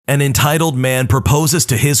An entitled man proposes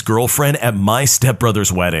to his girlfriend at my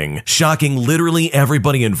stepbrother's wedding, shocking literally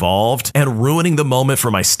everybody involved and ruining the moment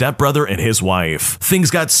for my stepbrother and his wife.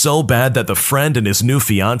 Things got so bad that the friend and his new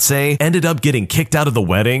fiance ended up getting kicked out of the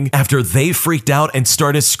wedding after they freaked out and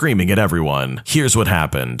started screaming at everyone. Here's what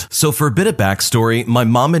happened. So for a bit of backstory, my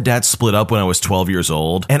mom and dad split up when I was 12 years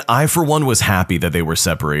old, and I for one was happy that they were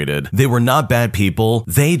separated. They were not bad people,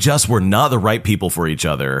 they just were not the right people for each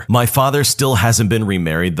other. My father still hasn't been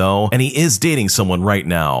remarried though, and he is dating someone right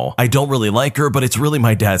now. I don't really like her, but it's really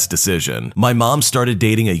my dad's decision. My mom started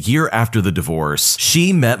dating a year after the divorce.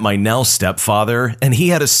 She met my now stepfather, and he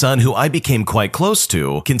had a son who I became quite close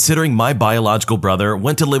to, considering my biological brother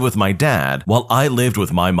went to live with my dad while I lived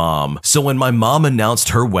with my mom. So when my mom announced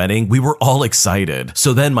her wedding, we were all excited.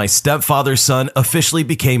 So then my stepfather's son officially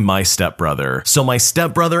became my stepbrother. So my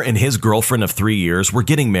stepbrother and his girlfriend of 3 years were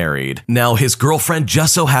getting married. Now his girlfriend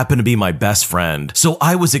just so happened to be my best friend, so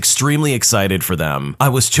I was extremely excited for them. I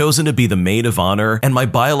was chosen to be the maid of honor, and my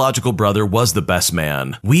biological brother was the best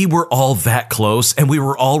man. We were all that close, and we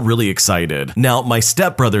were all really excited. Now my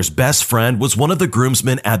stepbrother's best friend was one of the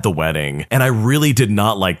groomsmen at the wedding, and I really did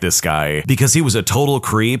not like this guy because he was a total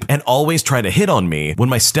creep and always tried to hit on me when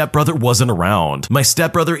my stepbrother wasn't around. My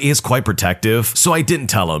stepbrother is quite protective, so I didn't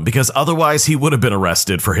tell him because otherwise he would have been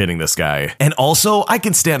arrested for hitting this guy. And also, I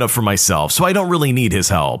can stand up for myself, so I don't really need his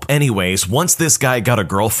help. Anyways, once this guy got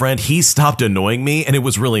a girlfriend, he stopped annoying me and it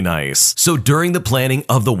was really nice. So during the planning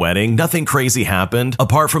of the wedding, nothing crazy happened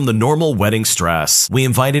apart from the normal wedding stress. We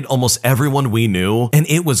invited almost everyone we knew and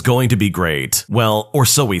it was going to be great. Well, or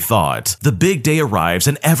so we thought. The big day arrives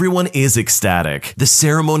and everyone is ecstatic. The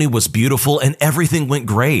ceremony was beautiful and everything went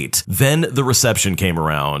great. Then the reception came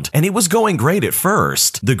around and it was going great at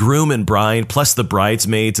first. The groom and bride plus the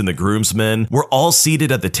bridesmaids and the groomsmen were all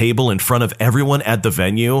seated at the table in front of everyone at the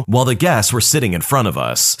venue while the guests were sitting in front of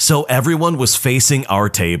us. So everyone was facing our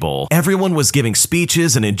table. Everyone was giving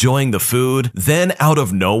speeches and enjoying the food. Then out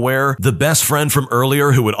of nowhere, the best friend from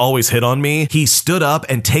earlier who would always hit on me, he stood up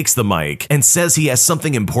and takes the mic and says he has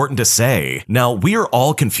something important to say. Now we are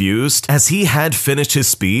all confused as he had finished his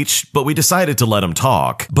speech, but we decided to let him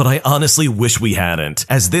talk. But I honestly wish we hadn't,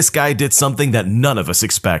 as this guy did something that none of us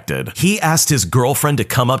expected. He asked his girlfriend to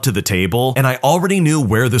come up to the table, and I already knew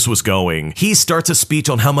where this was going. He starts a speech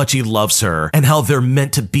on how much he loves her and how they're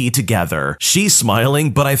meant to be together. She's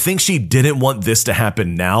smiling, but I think she didn't want this to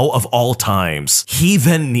happen now of all times. He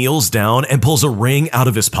then kneels down and pulls a ring out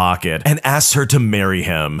of his pocket and asks her to marry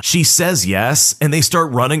him. She says yes, and they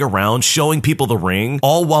start running around showing people the ring,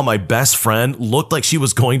 all while my best friend looked like she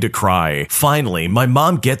was going to cry. Finally, my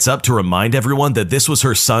mom gets up to remind everyone that this was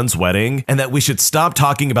her son's wedding and that we should stop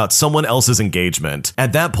talking about someone else's engagement.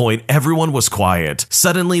 At that point, everyone was quiet.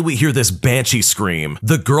 Suddenly, we hear this banshee scream.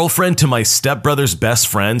 The girlfriend to my stepbrother's best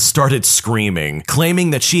friend started screaming,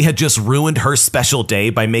 claiming that she had just ruined her special day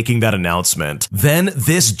by making that announcement. Then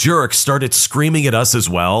this jerk started screaming at us as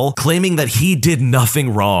well, claiming that he did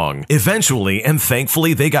nothing wrong. Eventually, and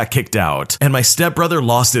thankfully, they got kicked out. And my stepbrother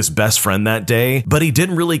lost his best friend that day, but he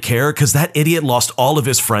didn't really care because that idiot lost all of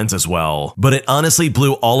his friends as well. But it honestly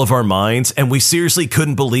blew all of our minds, and we seriously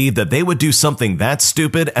couldn't believe that they would do something that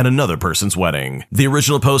stupid at another person's wedding. The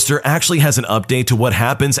original poster actually has an update to what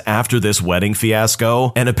happens after this wedding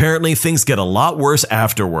fiasco, and apparently things get a lot worse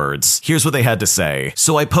afterwards. Here's what they had to say.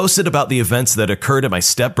 So I posted about the events that occurred at my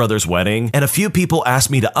stepbrother's wedding, and a few people asked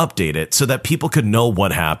me to update it so that people could know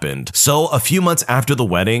what happened. So a few months after the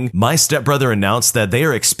wedding, my stepbrother announced that they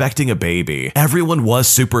are expecting a baby. Everyone was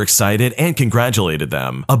super excited and congratulated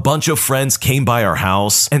them. A bunch of friends came by our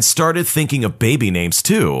house and started thinking of baby names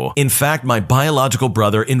too. In fact, my biological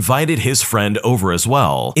brother invited his friend over as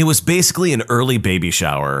well. It was basically an early baby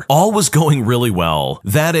shower. All was going really well.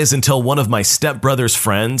 That is until one of my stepbrother's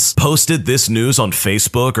friends posted this news on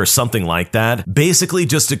Facebook or something like that, basically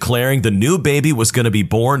just declaring the new baby was going to be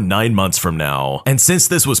born 9 months from now. And since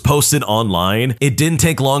this was posted online, it didn't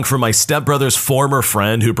take long for my stepbrother's former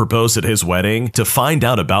friend who proposed at his wedding to find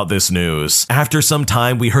out about this news. After some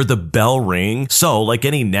time, we heard the bell ring, so like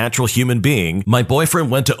any natural human being, my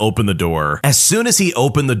boyfriend went to open the door. As soon as he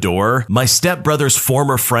opened the door, my stepbrother's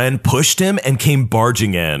former friend pushed him and came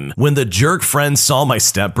barging in. When the jerk friend saw my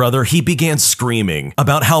stepbrother, he began screaming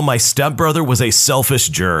about how my stepbrother was a selfish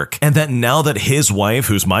jerk, and that now that his wife,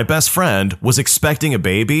 who's my best friend, was expecting a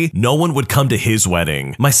baby, no one would come to his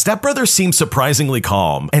wedding. My stepbrother seemed surprisingly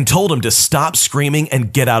calm and told him to stop screaming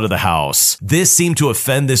and get out of the house. This seemed to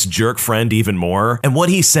offend this jerk friend even more, and what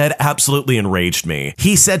he said absolutely enraged me.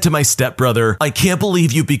 He said to my stepbrother, "I can't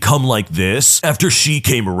believe you've become like this after she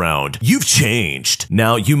came around. You've changed."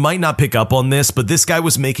 Now, you might not pick up on this, but this guy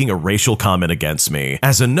was making a racial comment against me.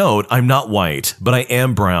 As a note, I'm not white, but I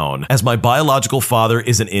am brown, as my biological father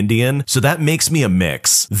is an Indian, so that makes me a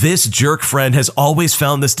mix. This jerk friend has always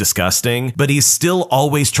found this disgusting, but he's still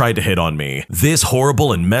always tried to hit on me. This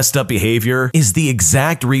horrible and messed up behavior is the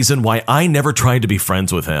exact reason why I never tried to be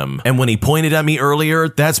friends with him. And when he pointed at me earlier,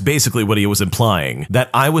 that's basically what he was implying,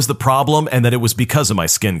 that I was the problem and that it was because of my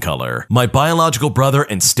skin color. My biological brother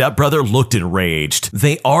and stepbrother looked enraged.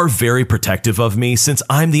 They are very protective of me since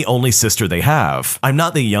I'm the only sister they have. I'm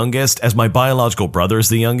not the youngest, as my biological brother's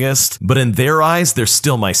the youngest, but in their eyes, they're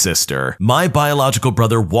still my sister. My biological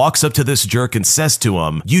brother walks up to this jerk and says to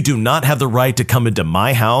him, "You do not have the right to come into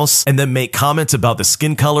my house and then make comments about the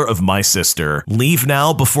skin color of my sister. Leave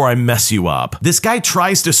now before I mess you up." This guy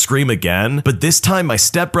tries to scream again, but this time my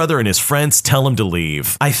stepbrother and his friends tell him to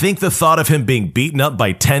leave. I think the thought of him being beaten up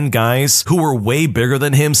by 10 guys who were way bigger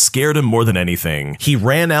than him scared him more than anything. He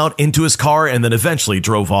ran out into his car and then eventually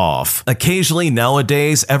drove off. Occasionally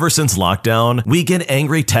nowadays, ever since lockdown, we get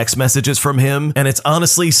angry text messages from him, and it's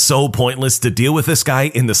honestly so pointless to deal with this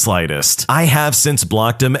guy in the slightest. I have since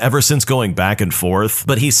blocked him ever since going back and forth,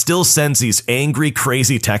 but he still sends these angry,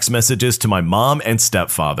 crazy text messages to my mom and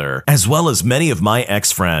stepfather, as well as many of my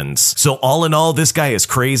ex-friends. So all in all, this guy is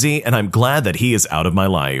crazy, and I'm glad that he is out of my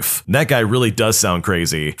life. That guy really does sound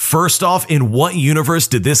crazy. First off, in what universe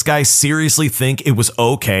did this guy seriously think it was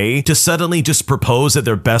okay to suddenly just propose at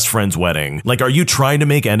their best friend's wedding? Like, are you trying to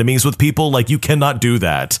make enemies with people? Like, you cannot do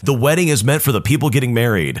that. The wedding is meant for the people getting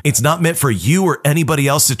married. It's not meant for you or anybody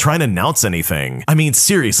else to try and announce anything. I mean,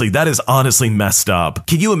 seriously, that is honestly messed up.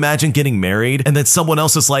 Can you imagine getting married and then someone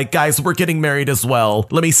else is like, "Guys, we're getting married as well.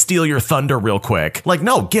 Let me steal your thunder real quick." Like,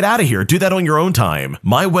 no, get out of here. Do that on your own time.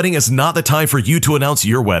 My wedding is not the time for you to announce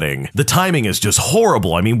your wedding. The timing is just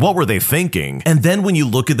horrible. I mean, what were they thinking? And then when you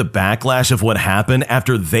look at the backlash of what happened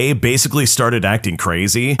after they basically started acting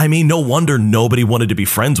crazy, I mean, no wonder nobody wanted to be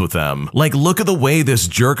friends with them. Like, look at the way this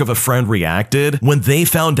jerk of a friend reacted when they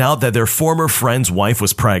found out that their former friend's wife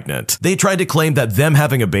was pregnant. They tried to claim that them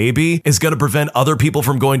having a baby is going to prevent other people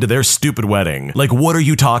from going to their stupid wedding. Like, what are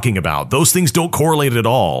you talking about? Those things don't correlate at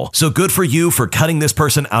all. So good for you for cutting this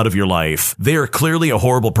person out of your life. They are clearly a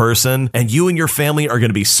horrible person, and you and your family are going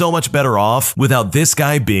to be so much better off without this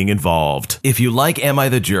guy being involved. If you like Am I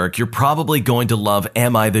the Jerk, you're probably going to love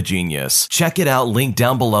Am I the Genius. Check it out, link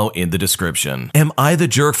down below in the description. Am I the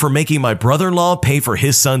jerk for making my brother-in-law pay for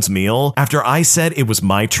his son's meal after I said it was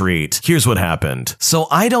my treat? Here's what happened. So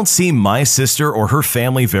I don't see my sister or her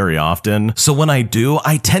family very often, so when I do,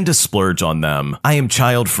 I tend to splurge on them. I am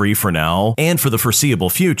child-free for now and for the foreseeable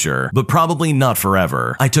future, but probably not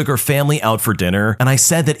forever. I took her family out for dinner, and I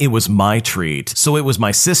said that it was my treat. So it was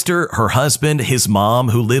my sister, her husband, his mom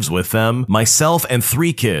who lives with them, myself, and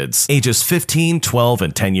 3 kids, ages 15, 12,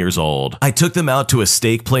 and 10 years old. I took them out to a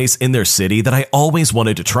steak place in their city that I always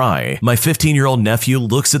wanted to try. My 15-year-old nephew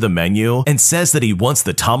looks at the menu and says that he wants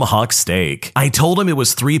the tomahawk steak. I told him it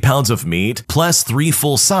was 3 pounds of meat plus 3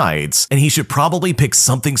 full sides, and he should probably pick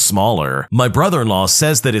something smaller. My brother-in-law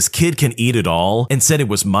says that his kid can eat it all and said it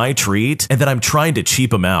was my treat and that I'm trying to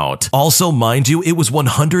cheap him out. Also, mind you, it was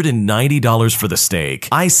 $190 for the steak.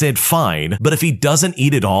 I said fine, but if he doesn't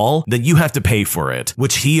eat it all, then you have to pay for it,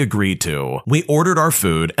 which he agreed to. We ordered our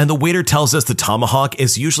food, and the waiter tells us the tomahawk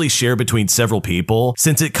is usually shared between several people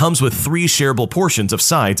since it comes with 3 shareable portions of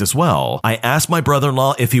sides as well. I asked my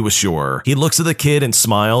brother-in-law if he was sure. He looks at the kid and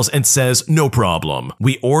smiles and says, "No problem."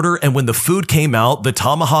 We order, and when the food came out, the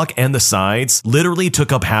tomahawk and the sides literally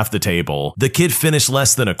took up half the table. The kid finished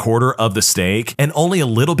less than a quarter of the steak and only a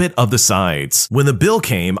little bit of the sides. When the bill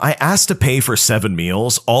came, I asked to pay for 7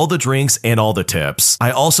 meals, all the drinks, and all the tips.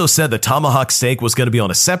 I also said the tomahawk steak was going to be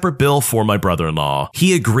on a separate bill for my brother-in-law.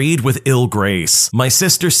 He agreed with ill grace. My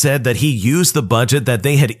sister said that he used the budget that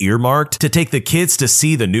they had earmarked to take the kids to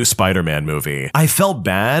see the new Spider-Man movie. I felt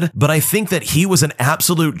bad, but I think that he was an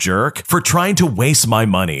absolute jerk for trying to waste my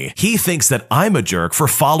money. He thinks that I'm a jerk for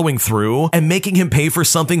following through and making him pay for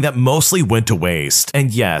something that mostly went to waste.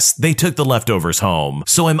 And yes, they took the leftovers home.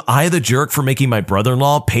 So am I the jerk for making my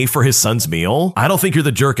brother-in-law pay for his son's meal? I don't think you're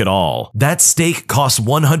the jerk at all. That steak cost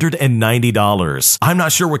 $190. I'm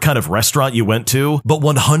not sure what kind of restaurant you went to, but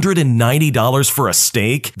 $190 for a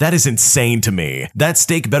steak? That is insane to me. That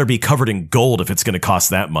steak better be covered in gold if it's going to cost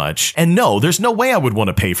that much. And no, there's no way I would want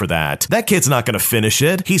to pay for that. That kid's not going to finish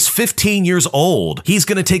it. He's 15 years old. He's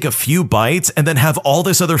going to take a few bites and then have all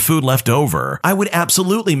this other food left over. I would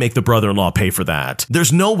absolutely make the brother-in-law pay for that.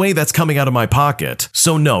 There's no way that's coming out of my pocket.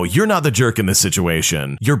 So no, you're not the jerk in this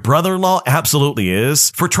situation. Your brother-in-law absolutely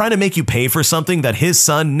is for trying to make you pay for something that his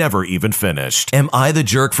son never even finished. Am I the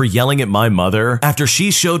jerk for yelling at my mother after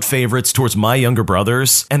she showed favorites towards my younger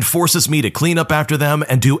brothers? brothers and forces me to clean up after them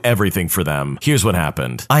and do everything for them. Here's what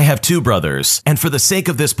happened. I have 2 brothers, and for the sake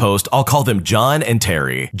of this post, I'll call them John and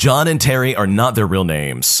Terry. John and Terry are not their real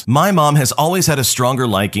names. My mom has always had a stronger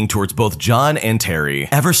liking towards both John and Terry.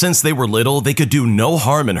 Ever since they were little, they could do no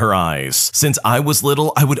harm in her eyes. Since I was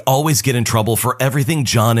little, I would always get in trouble for everything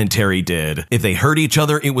John and Terry did. If they hurt each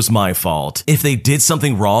other, it was my fault. If they did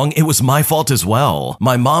something wrong, it was my fault as well.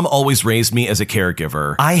 My mom always raised me as a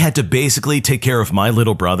caregiver. I had to basically take care of my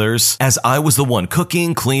little brothers, as I was the one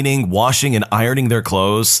cooking, cleaning, washing, and ironing their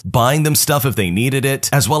clothes, buying them stuff if they needed it,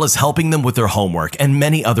 as well as helping them with their homework and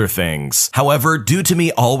many other things. However, due to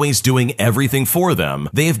me always doing everything for them,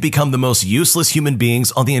 they have become the most useless human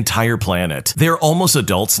beings on the entire planet. They're almost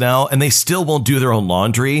adults now, and they still won't do their own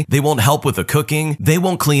laundry, they won't help with the cooking, they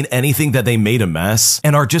won't clean anything that they made a mess,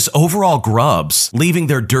 and are just overall grubs, leaving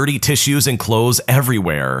their dirty tissues and clothes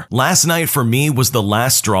everywhere. Last night for me was the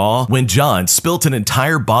last straw when John spilt an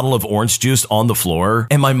entire bottle of orange juice on the floor,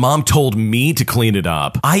 and my mom told me to clean it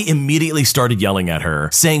up. I immediately started yelling at her,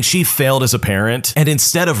 saying she failed as a parent, and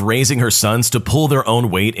instead of raising her sons to pull their own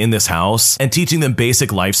weight in this house and teaching them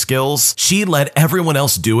basic life skills, she let everyone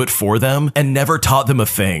else do it for them and never taught them a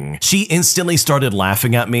thing. She instantly started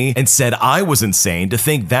laughing at me and said I was insane to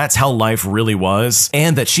think that's how life really was,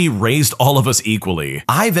 and that she raised all of us equally.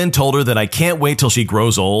 I then told her that I can't wait till she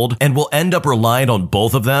grows old and will end up relying on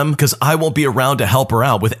both of them because I won't be around to help her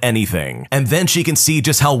out with anything, and then she can see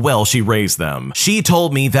just how well she raised them. She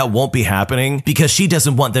told me that won't be happening because she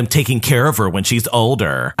doesn't want them taking care of her when she's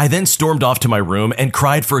older. I then stormed off to my room and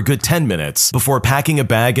cried for a good 10 minutes before packing a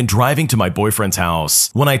bag and driving to my boyfriend's house.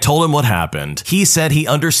 When I told him what happened, he said he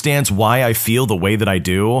understands why I feel the way that I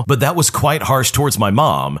do, but that was quite harsh towards my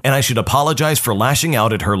mom, and I should apologize for lashing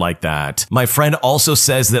out at her like that. My friend also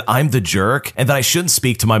says that I'm the jerk and that I shouldn't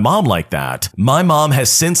speak to my mom like that. My mom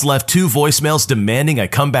has since left 2 voicemails demanding I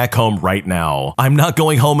come back home right now. I'm not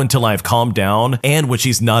going home until I've calmed down and when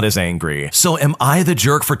she's not as angry. So am I the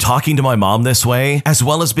jerk for talking to my mom this way, as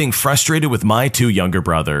well as being frustrated with my 2 younger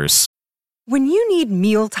brothers? When you need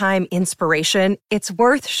mealtime inspiration, it's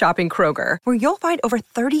worth shopping Kroger, where you'll find over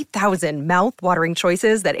 30,000 mouth-watering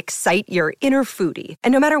choices that excite your inner foodie.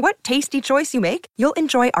 And no matter what tasty choice you make, you'll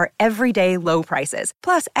enjoy our everyday low prices,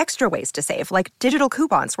 plus extra ways to save, like digital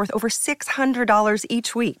coupons worth over $600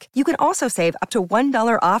 each week. You can also save up to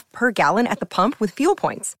 $1 off per gallon at the pump with fuel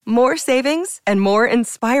points. More savings and more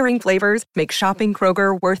inspiring flavors make shopping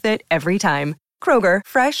Kroger worth it every time. Kroger,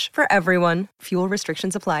 fresh for everyone. Fuel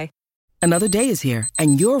restrictions apply. Another day is here,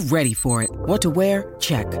 and you're ready for it. What to wear?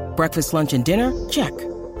 Check. Breakfast, lunch, and dinner? Check.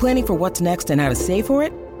 Planning for what's next and how to save for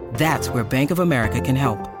it? That's where Bank of America can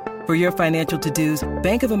help. For your financial to-dos,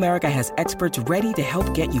 Bank of America has experts ready to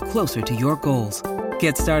help get you closer to your goals.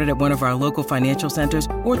 Get started at one of our local financial centers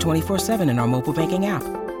or 24/7 in our mobile banking app.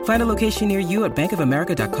 Find a location near you at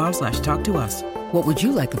bankofamerica.com/talktous. What would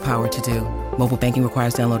you like the power to do? Mobile banking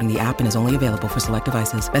requires downloading the app and is only available for select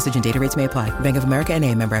devices. Message and data rates may apply. Bank of America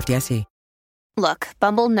NA, member FDIC. Look,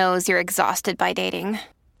 Bumble knows you're exhausted by dating.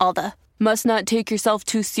 All the, must not take yourself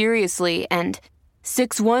too seriously, and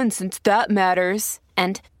 6'1" since that matters,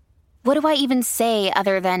 and what do I even say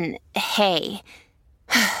other than, hey?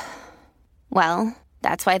 Well,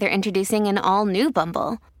 that's why they're introducing an all-new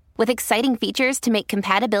Bumble, with exciting features to make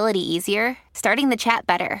compatibility easier, starting the chat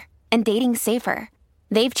better, and dating safer.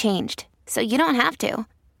 They've changed, so you don't have to.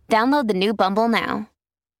 Download the new Bumble now.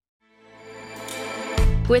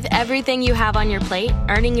 With everything you have on your plate,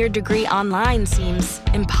 earning your degree online seems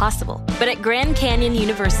impossible. But at Grand Canyon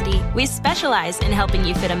University, we specialize in helping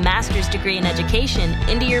you fit a master's degree in education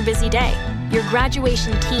into your busy day. Your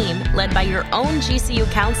graduation team, led by your own GCU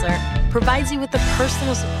counselor, provides you with the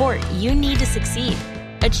personal support you need to succeed.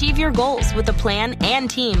 Achieve your goals with a plan and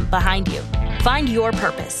team behind you. Find your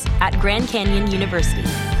purpose at Grand Canyon University.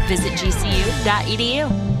 Visit gcu.edu.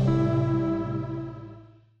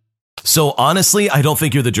 So honestly, I don't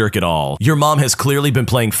think you're the jerk at all. Your mom has clearly been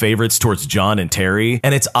playing favorites towards John and Terry,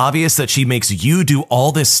 and it's obvious that she makes you do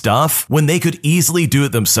all this stuff when they could easily do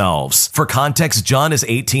it themselves. For context, John is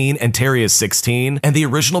 18 and Terry is 16, and the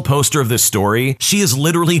original poster of this story, she is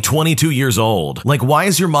literally 22 years old. Like, why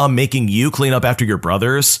is your mom making you clean up after your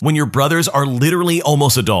brothers when your brothers are literally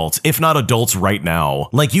almost adults, if not adults right now?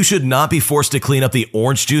 Like, you should not be forced to clean up the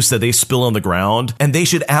orange juice that they spill on the ground, and they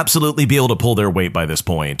should absolutely be able to pull their weight by this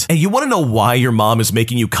point. And you want to know why your mom is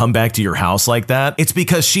making you come back to your house like that? It's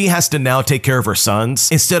because she has to now take care of her sons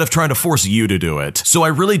instead of trying to force you to do it. So I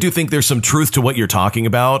really do think there's some truth to what you're talking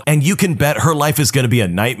about, and you can bet her life is going to be a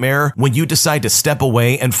nightmare when you decide to step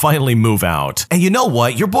away and finally move out. And you know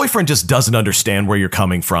what? Your boyfriend just doesn't understand where you're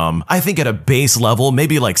coming from. I think at a base level,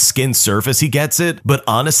 maybe like skin surface, he gets it, but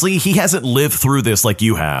honestly, he hasn't lived through this like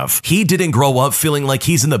you have. He didn't grow up feeling like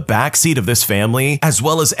he's in the backseat of this family as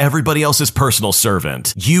well as everybody else's personal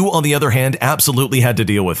servant. You, on the other hand, absolutely had to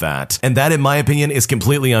deal with that. And that, in my opinion, is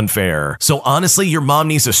completely unfair. So honestly, your mom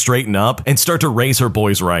needs to straighten up and start to raise her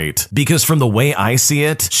boys right. Because from the way I see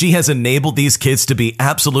it, she has enabled these kids to be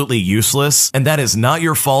absolutely useless, and that is not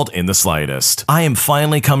your fault in the slightest. I am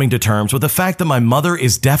finally coming to terms with the fact that my mother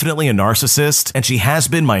is definitely a narcissist, and she has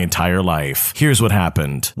been my entire life. Here's what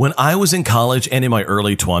happened. When I was in college and in my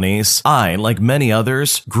early 20s, I, like many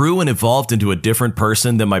others, grew and evolved into a different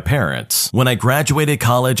person than my parents. When I graduated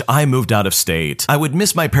college, I moved out of state. I would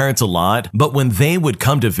miss my parents a lot, but when they would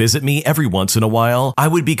come to visit me every once in a while, I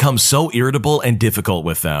would become so irritable and difficult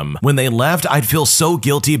with them. When they left, I'd feel so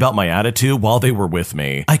guilty about my attitude while they were with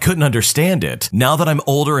me. I couldn't understand it. Now that I'm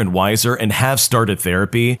older and wiser and have started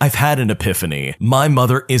therapy, I've had an epiphany. My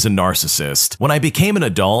mother is a narcissist. When I became an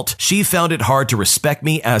adult, she found it hard to respect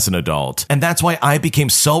me as an adult, and that's why I became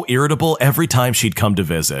so irritable every time she'd come to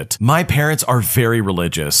visit. My parents are very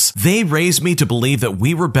religious. They raised me to believe that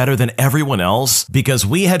we were better than everyone else because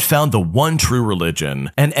we had found the one true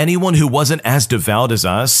religion, and anyone who wasn't as devout as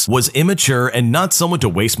us was immature and not someone to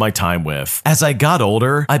waste my time with. As I got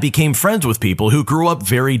older, I became friends with people who grew up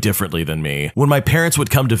very differently than me. When my parents would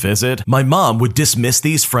come to visit, my mom would dismiss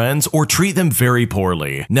these friends or treat them very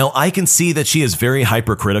poorly. Now, I can see that she is very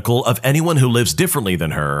hypercritical of anyone who lives differently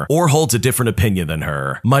than her or holds a different opinion than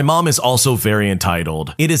her. My mom is also very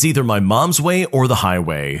entitled. It is either my mom's way or the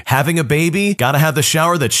highway. Having a baby, gotta have the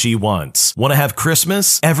shower that she wants. Want to have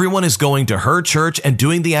Christmas? Everyone is going to her church and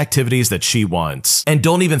doing the activities that she wants. And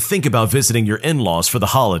don't even think about visiting your in-laws for the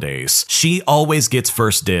holidays. She always gets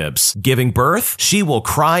first dibs. Giving birth? She will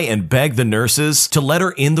cry and beg the nurses to let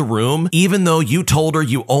her in the room, even though you told her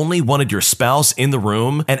you only wanted your spouse in the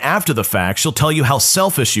room, and after the fact, she'll tell you how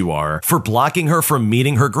selfish you are for blocking her from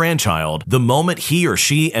meeting her grandchild the moment he or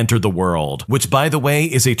she entered the world, which, by the way,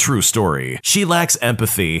 is a true story. She lacks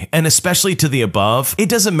empathy, and especially to the above, it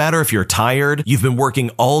doesn't matter if you're tired, you've been working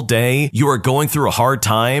all day, you are going through a hard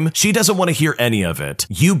time, she doesn't want to hear any of it.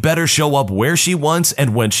 You better show up where she wants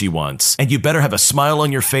and when she wants, and you better have a smile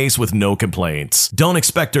on your face with no complaints. Don't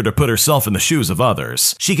expect her to put herself in the shoes of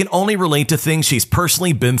others. She can only relate to things she's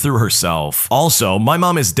personally been through herself. Also, my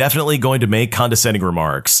mom is definitely going to make condescending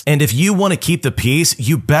remarks, and if you want to keep the peace,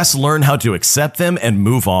 you best learn how to accept them and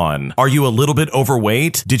move on. Are you a little bit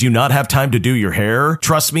overweight? Did you not have time to do your hair?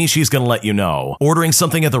 Trust me, she's gonna let you know. Ordering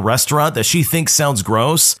something at the restaurant that she thinks sounds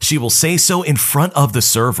gross? She will say so in front of the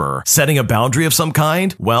server. Setting a boundary of some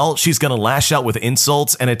kind? Well, she's gonna lash out with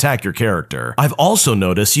insults and attack your character. I've also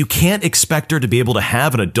noticed you can't expect her to be able to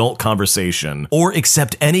have an adult conversation or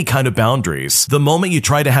accept any kind of boundaries. The moment you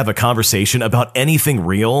try to have a conversation about anything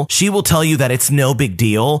real, she will tell you that it's no big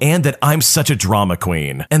deal and that I'm such a drama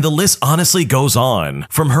queen. And the list honestly goes on.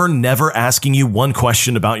 From her never asking you one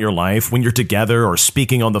question about your life when you're together or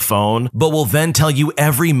speaking on the phone, but will then tell you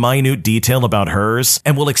every minute detail about hers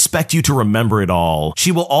and will expect you to remember it all.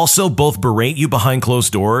 She will also both berate you behind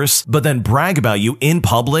closed doors, but then brag about you in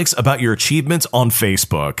Publix about your achievements on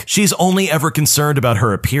Facebook. She's only ever concerned about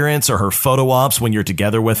her appearance or her photo ops when you're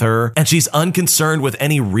together with her, and she's unconcerned with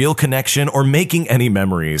any real connection or making any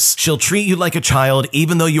memories. She'll treat you like a child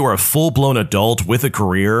even though you are a full-blown adult with a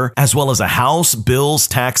career, as well as a house, bills,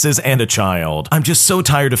 taxes, and a child. I'm just so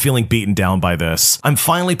tired of feeling beaten down by this. I'm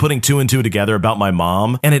finally putting two and two together about my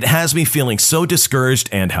mom, and it has me feeling so discouraged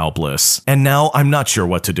and helpless. And now I'm not sure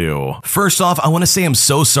what to do. First off, I want to say I'm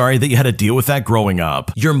so sorry that you had to deal with that growing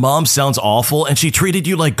up. Your mom sounds awful, and she treated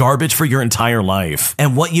you like garbage for your entire life.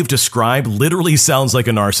 And what you've described literally sounds like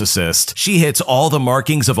a narcissist. She hits all the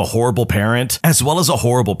markings of a horrible parent, as well as a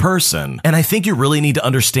horrible person. And I think you really need to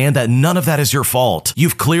understand that none of that is your fault.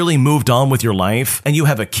 You've clearly moved on with your life, and you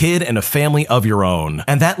have a kid and a family of your own.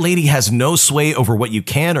 And that lady has no sway over what you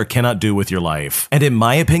can or cannot do with your life. And in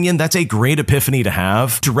my opinion, that's a great epiphany to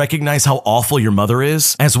have, to recognize how awful your mother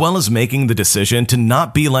is, as well as making the decision to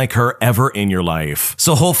not be like her ever in your life.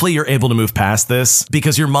 So hopefully you're able to move past this,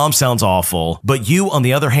 because your mom sounds awful, but you, on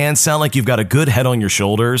the other hand, sound like you've got a good head on your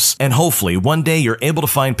shoulders, and hopefully one day you're able to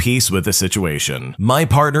find peace with the situation. My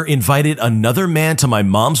partner invited another man to my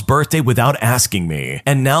mom's birthday without asking me,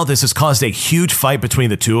 and now this has caused a huge fight between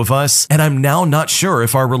the two of us, and I'm now not sure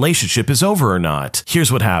if our relationship is over or not.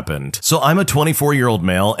 Here's what happened. So I'm a 24-year-old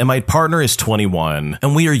male and my partner is 21,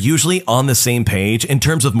 and we are usually on the same page in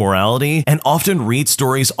terms of morality and often read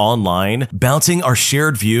stories online, bouncing our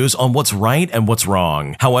shared views on what's right and what's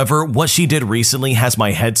wrong. However, what she did recently has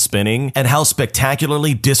my head spinning at how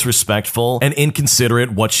spectacularly disrespectful and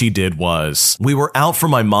inconsiderate what she did was. We were out for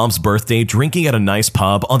my mom's birthday drinking at a nice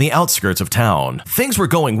pub on the outskirts of town. Things were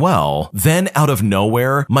going well. Then, out of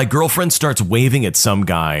nowhere, my girlfriend starts waving at some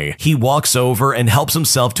guy. He walks over and helps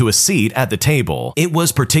himself to a seat at the table. It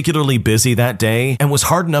was particularly busy that day and was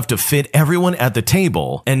hard enough to fit everyone at the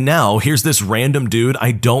table. And now, here's this random dude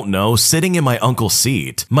I don't know sitting in my uncle's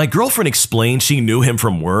seat. My girlfriend explained she knew him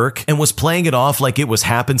from work and was playing it off like it was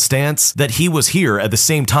happenstance that he was here at the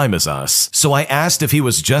same time as us. So I asked if he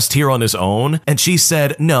was just here on his own, and she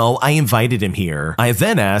said, no, I invited him here. I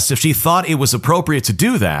then asked if she thought it was appropriate to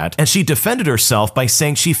do that, and she defended herself by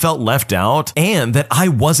saying she felt left out and that I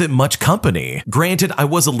wasn't much company. Granted, I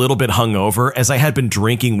was a little bit hungover as I had been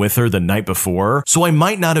drinking with her the night before, so I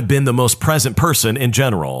might not have been the most present person in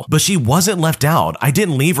general, but she wasn't left out. I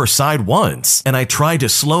didn't leave her side once, and I tried to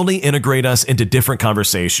slowly integrate us into different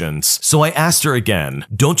conversations. So I asked her again,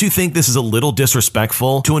 don't you think this is a little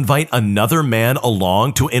disrespectful to invite another man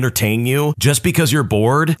along to entertain you just because you're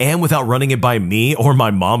bored and without running it by me or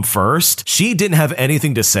my mom first? She didn't have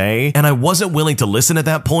anything to say, and I wasn't willing to listen at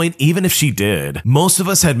that point even if she did. Most of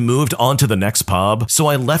us had moved on to the next pub, so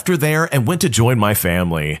I left her there and went to join my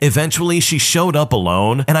family. Eventually, she showed up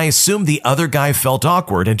alone, and I assumed the other guy felt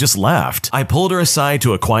awkward and just left. I pulled her aside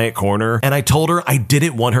to a quiet corner, and I told her I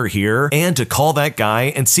didn't want her here and to call that guy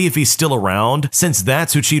and see if he's still around, since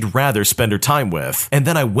that's who she'd rather spend her time with. And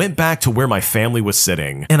then I went back to where my family was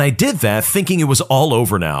sitting. And I did that thinking it was all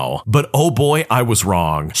over now. But oh boy, I was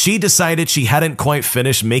wrong. She decided she hadn't quite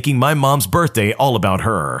finished making my mom's birthday all about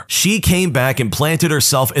her. She came back and planted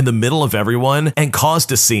herself in the middle of everyone and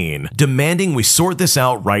caused a scene, demanding we sort this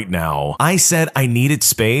out right now. I said I needed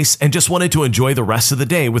space and just wanted to enjoy the rest of the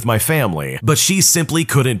day with my family, but she simply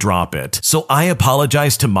couldn't drop it. So I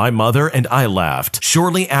apologized to my mother and I left.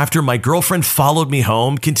 Shortly after, my girlfriend followed me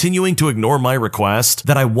home, continuing to ignore my request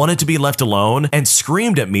that I wanted to be left alone, and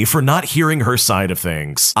screamed at me for not hearing her side of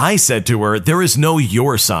things. I said to her, there is no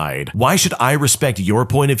your side. Why should I respect your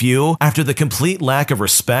point of view after the complete lack of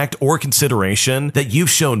respect or consideration that you've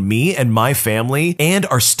shown me and my family and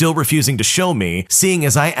are still refusing to show me, seeing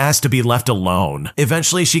as I asked to be left alone?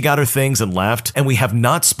 Eventually, she got her things and left, and we have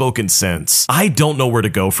not spoken since. I don't know where to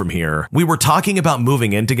go from here. We were talking about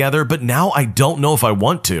moving in together, but now I don't know if I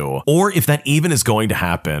want to, or if that even is going to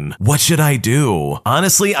happen. What should I do?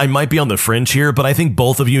 Honestly, I might be on the fringe here, but I think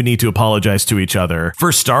both of you need to apologize to each other.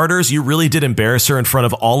 For starters, you really did embarrass her in front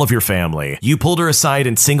of all of your family. You pulled her aside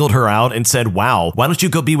and singled her out and said, wow, why don't you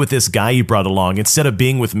go be with this guy you brought along instead of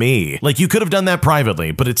being with me? Like, you could have done that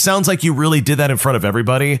privately, but it sounds like you really did that in front of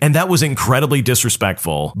everybody, and that was incredibly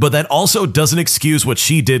disrespectful. But that also doesn't excuse what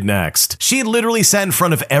she did next. She literally sat in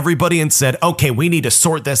front of everybody and said, okay, we need to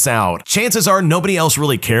sort this out. Chances are nobody else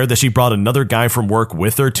really cared that she brought another guy from work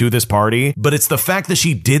with her to this party, but it's the fact that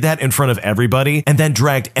she did that in front of everybody and then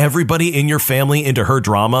dragged everybody in your family into her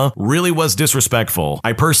drama really was disrespectful.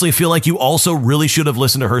 I personally feel like you also really should have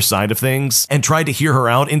listened to her side of things and tried to hear her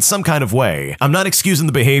out in some kind of way. I'm not excusing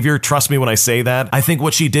the behavior, trust me when I say that. I think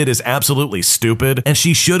what she did is absolutely stupid, and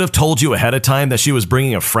she should have told you ahead of time that she was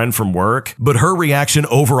bringing a friend from work, but her reaction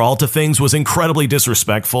overall to things was incredibly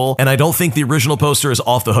disrespectful, and I don't think the original poster is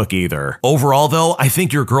off the hook either. Overall though, I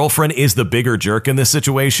think your girlfriend is the bigger jerk in this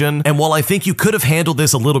situation, and while I think you could have handled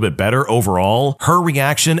this a little bit better overall, her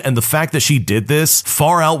reaction and the fact that she did this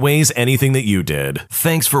far outweighs anything that you did.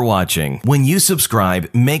 Thanks for watching. When you subscribe,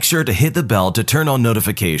 make sure to hit the bell to turn on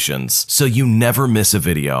notifications so you never miss a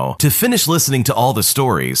video. To finish listening to all the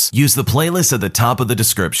stories, use the playlist at the top of the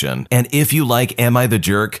description. And if you like Am I the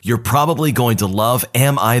Jerk, you're probably going to love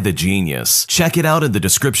Am I the Genius. Check it out in the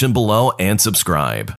description below and subscribe.